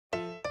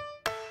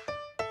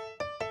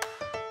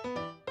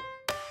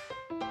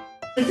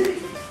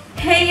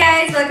Hey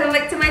guys, welcome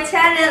back to my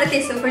channel. Okay,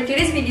 so for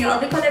today's video,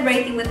 I'll be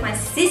collaborating with my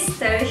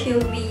sister.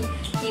 She'll be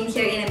in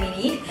here in a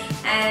minute.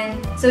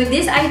 And so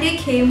this idea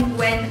came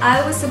when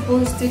I was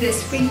supposed to do the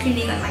spring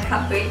cleaning on my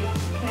cupboard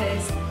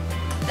because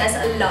there's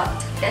a lot.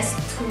 There's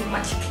too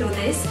much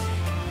clothes.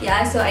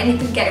 Yeah, so I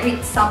need to get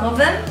rid some of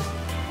them.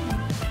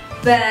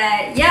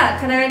 But yeah,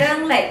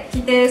 kadang-kadang like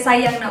kita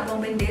sayang nak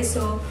buang benda,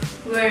 so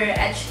we're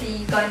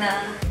actually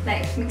gonna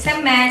like mix and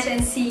match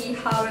and see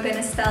how we're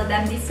gonna style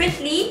them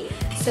differently.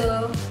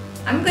 So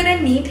I'm gonna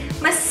need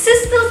my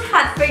sister's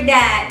hat for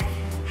that.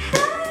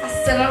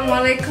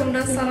 Assalamualaikum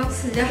dan salam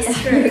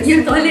sejahtera.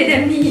 You're taller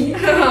than me.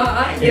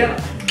 Yeah.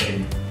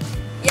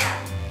 Yeah.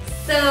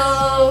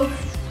 So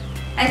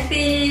I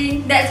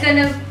think that's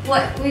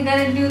what we're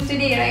gonna do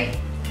today, right?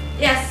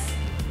 Yes.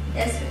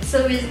 Yes.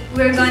 So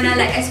we're gonna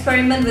like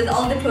experiment with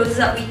all the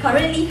clothes that we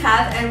currently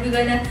have, and we're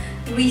gonna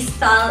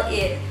restyle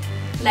it.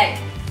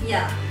 Like,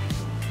 yeah.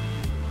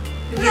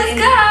 Let's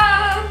go!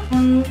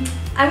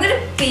 I'm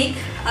gonna pick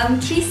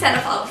 3 set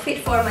of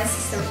outfit for my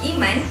sister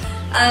Iman.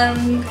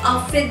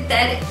 Outfit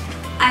that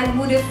I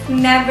would have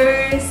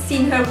never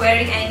seen her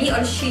wearing any,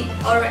 or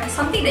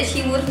something that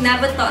she would have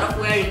never thought of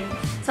wearing.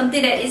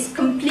 Something that is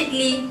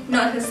completely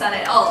not her style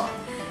at all.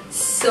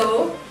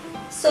 So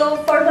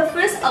for the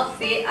first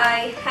outfit,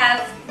 I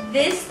have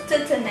this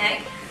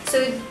turtleneck. So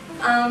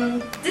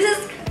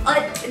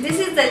this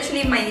is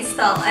actually my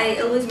style. I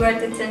always wear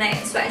turtleneck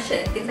and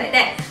sweatshirt, things like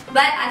that.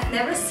 But I've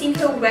never seen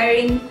her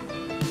wearing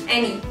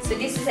any. So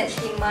this is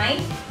actually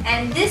mine,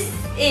 and this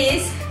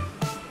is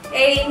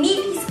a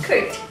knee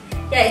skirt.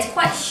 Yeah, it's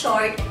quite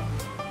short.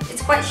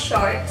 It's quite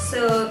short.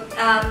 So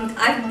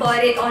I've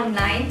bought it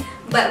online,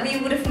 but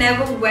we would have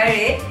never wear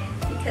it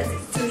because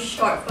it's too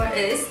short for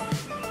us.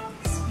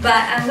 But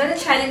I'm gonna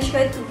challenge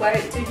her to wear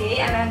it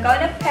today, and I'm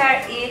gonna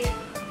pair it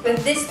with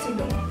this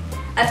tudung.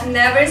 I've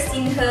never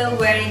seen her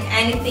wearing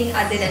anything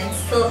other than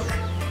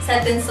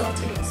satin silk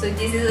tudung. So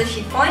this is a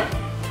chiffon,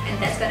 and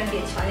that's gonna be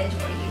a challenge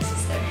for you,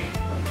 sister.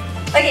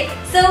 Okay,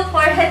 so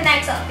for her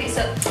next outfit,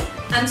 so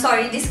I'm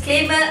sorry,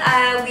 disclaimer,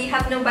 we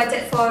have no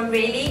budget for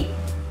railing.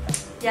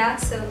 Yeah,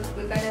 so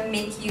we're gonna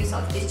make use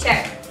of this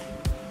chair.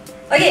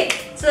 Okay,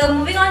 so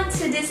moving on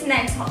to this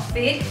next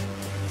outfit.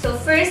 So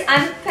first,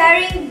 I'm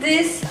pairing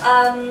this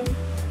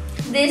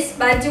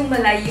baju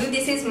Melayu.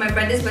 This is my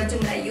brother's baju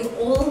Melayu,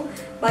 old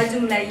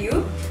baju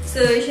Melayu.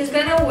 So she's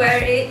gonna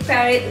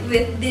pair it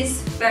with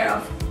this pair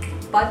of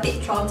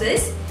batik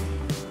trousers.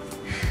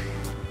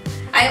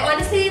 I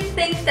honestly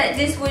think that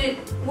this would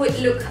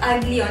look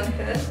ugly on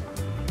her,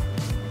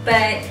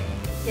 but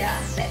yeah,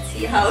 let's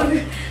see how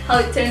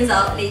it turns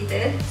out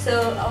later.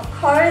 So of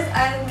course,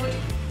 I would.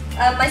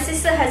 My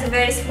sister has a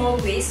very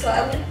small waist, so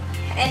I would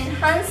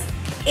enhance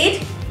it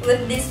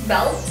with this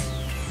belt.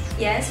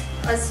 Yes,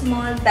 a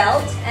small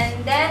belt, and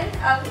then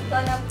I'm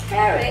gonna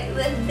pair it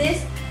with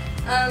this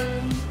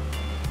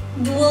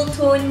dual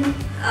tone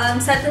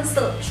satin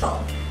silk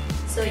shawl.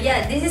 So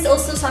yeah, this is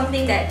also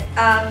something that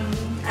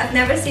I've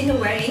never seen her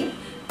wearing,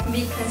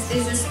 because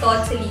this is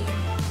totally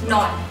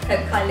not her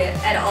color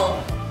at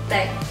all.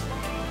 Like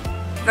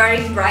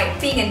very bright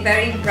pink and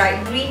very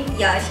bright green.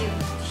 Yeah,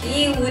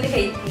 she would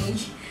hate me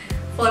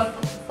for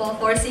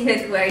forcing her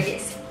to wear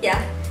this. Yeah.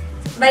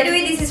 By the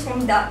way, this is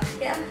from Dark.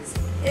 Yeah,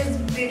 it's a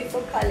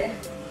beautiful color.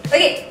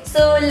 Okay,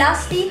 so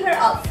lastly, her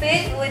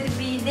outfit would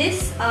be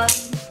this.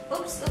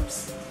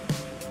 Oops.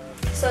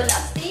 So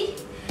lastly,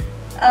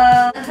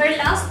 her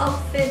last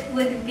outfit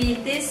would be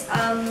this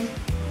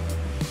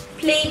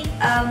plain.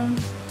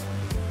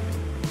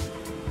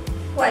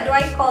 What do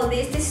I call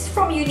this? This is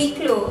from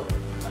Uniqlo.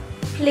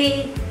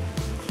 Plain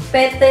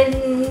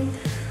pattern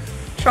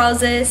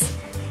trousers.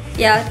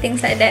 Yeah,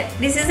 things like that.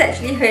 This is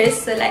actually hers.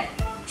 So like,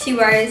 she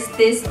wears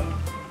this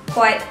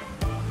quite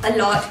a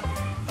lot,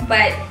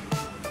 but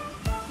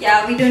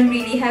yeah, we don't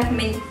really have a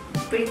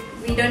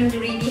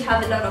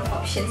lot of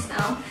options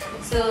now.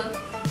 So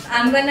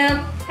I'm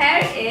gonna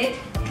pair it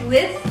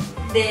with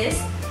this.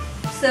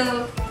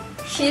 So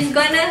she's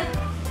gonna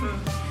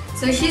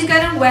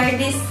wear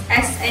this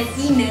as an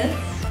inner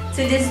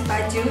to this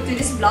baju, to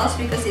this blouse,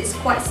 because it's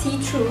quite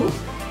see-through.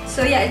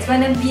 So yeah, it's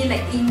gonna be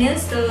like inner,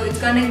 so it's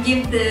gonna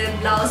give the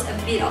blouse a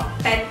bit of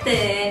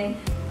pattern.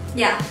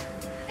 Yeah,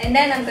 and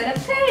then I'm gonna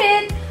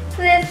pair it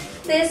with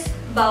this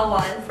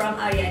bawal from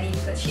Aryani,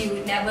 because she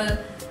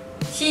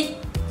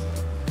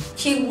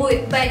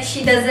would, but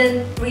she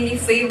doesn't really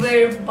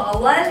favor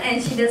bawal,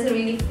 and she doesn't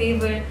really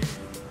favor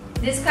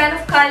this kind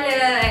of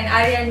color, and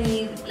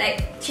Aryani,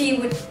 like,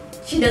 she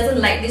doesn't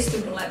like this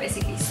tudung lah,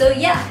 basically. So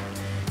yeah,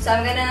 so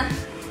I'm gonna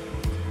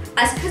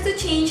ask her to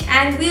change,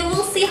 and we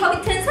will see how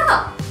it turns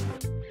out.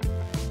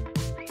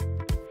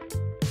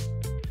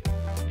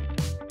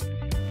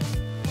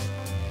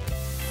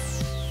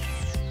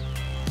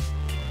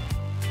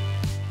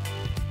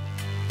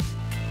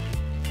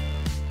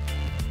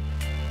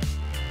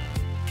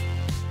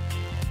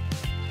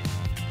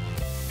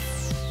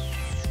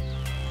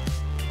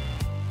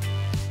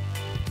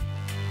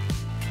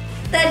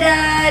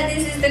 Tada!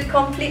 This is the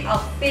complete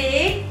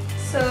outfit.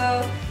 So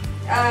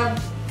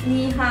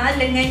ni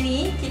lengan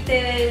ni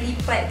kita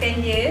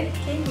lipatkan dia.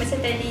 Okay, macam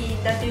tadi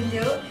dah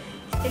tunjuk.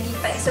 Kita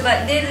lipat sebab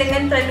dia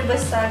lengan terlalu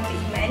besar untuk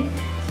Iman.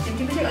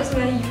 Tiba-tiba cakap bahasa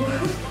Melayu.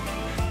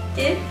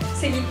 Okay,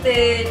 so kita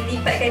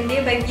lipatkan dia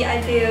bagi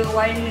ada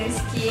warna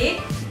sikit.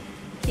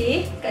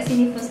 Okay, kat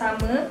sini pun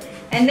sama.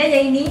 And then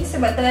yang ini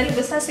sebab terlalu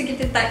besar, so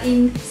kita tuck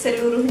in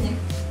seluruhnya.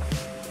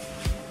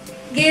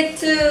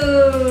 Gitu.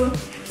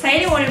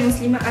 Saya ni model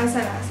muslimah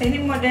salah. Saya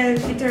ni model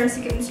kita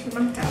sikit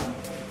muslimah tau.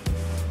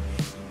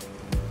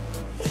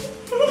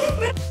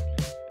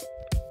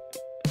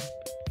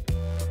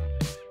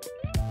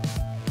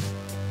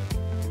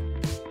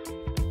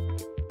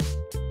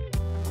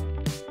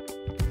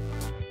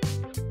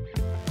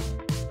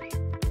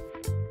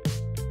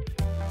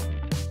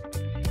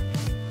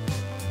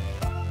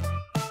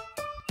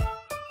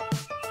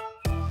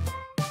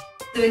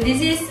 So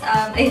this is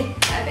I've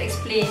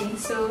explained.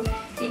 So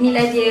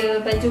inilah dia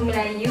baju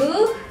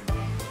Melayu.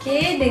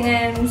 Okay,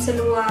 dengan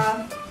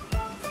seluar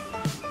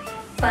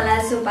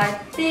palazzo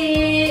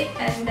batik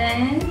and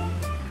then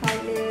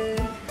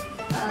color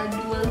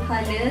dual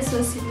color.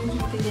 So sini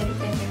kita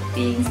jadikan dia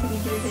pink,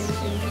 sini kita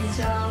jadikan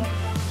hijau.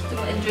 Kita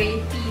buat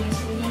draping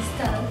macam ni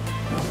style.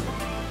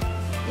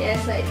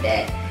 Yes, like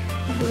that.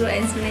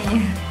 Buruan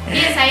sebenarnya.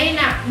 Okay, saya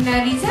nak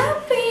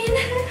rizapin.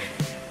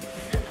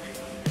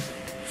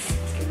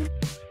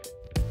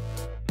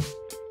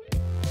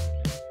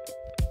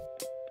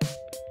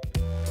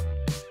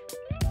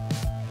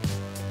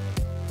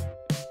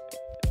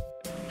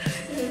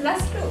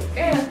 Last look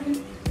kan.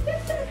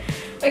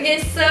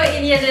 Okay, so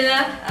ini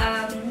adalah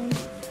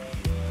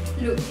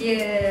look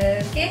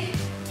dia. Okay,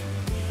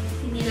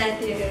 inilah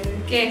dia.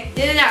 Okay,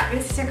 dia nak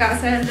saya cakap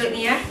pasal look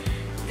ni ya.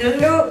 The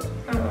look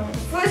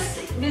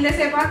first bila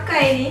saya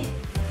pakai ni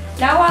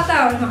lawa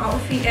tau dengan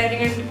outfit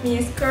dengan dia punya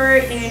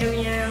skirt, dengan dia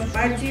punya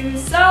baju.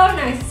 So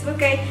nice.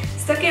 Pakai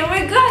okay, oh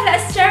my god,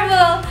 let's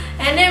travel.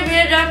 And then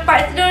bila dah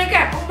part tu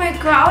kan, oh my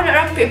god, awak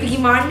nak rampik pergi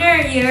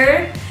mana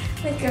ya?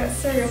 Oh my god,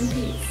 so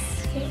rampik.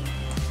 Okay,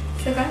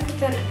 sekarang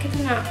kita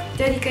nak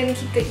jadikan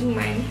kita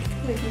Iman.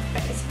 Kita lagi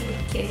lipat kat sini.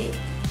 Okay,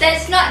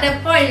 That's not the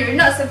point. You're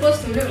not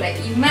supposed to look like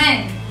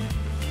Iman.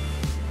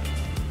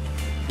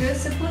 You're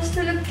supposed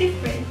to look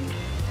different.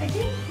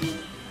 Okay?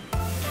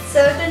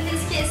 So don't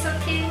sikit, it's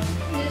okay.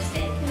 Just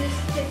it.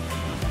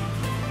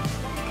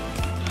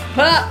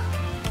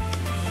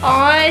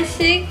 oh,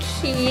 so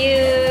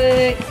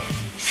cute.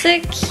 So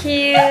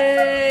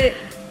cute.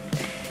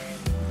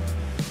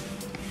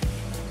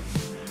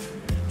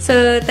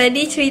 So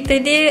tadi cerita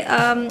dia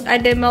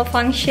ada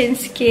malfunction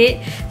sikit.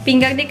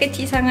 Pinggang dia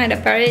kecil sangat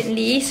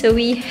apparently. So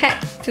we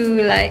had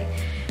to like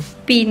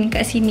pin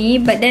kat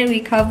sini, but then we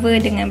cover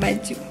dengan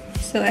baju.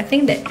 So I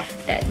think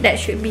that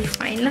should be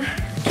fine lah.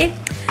 Okay.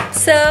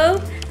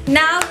 So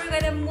now we're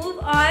gonna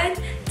move on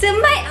to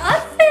my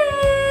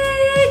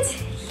outfit.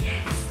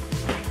 Yes.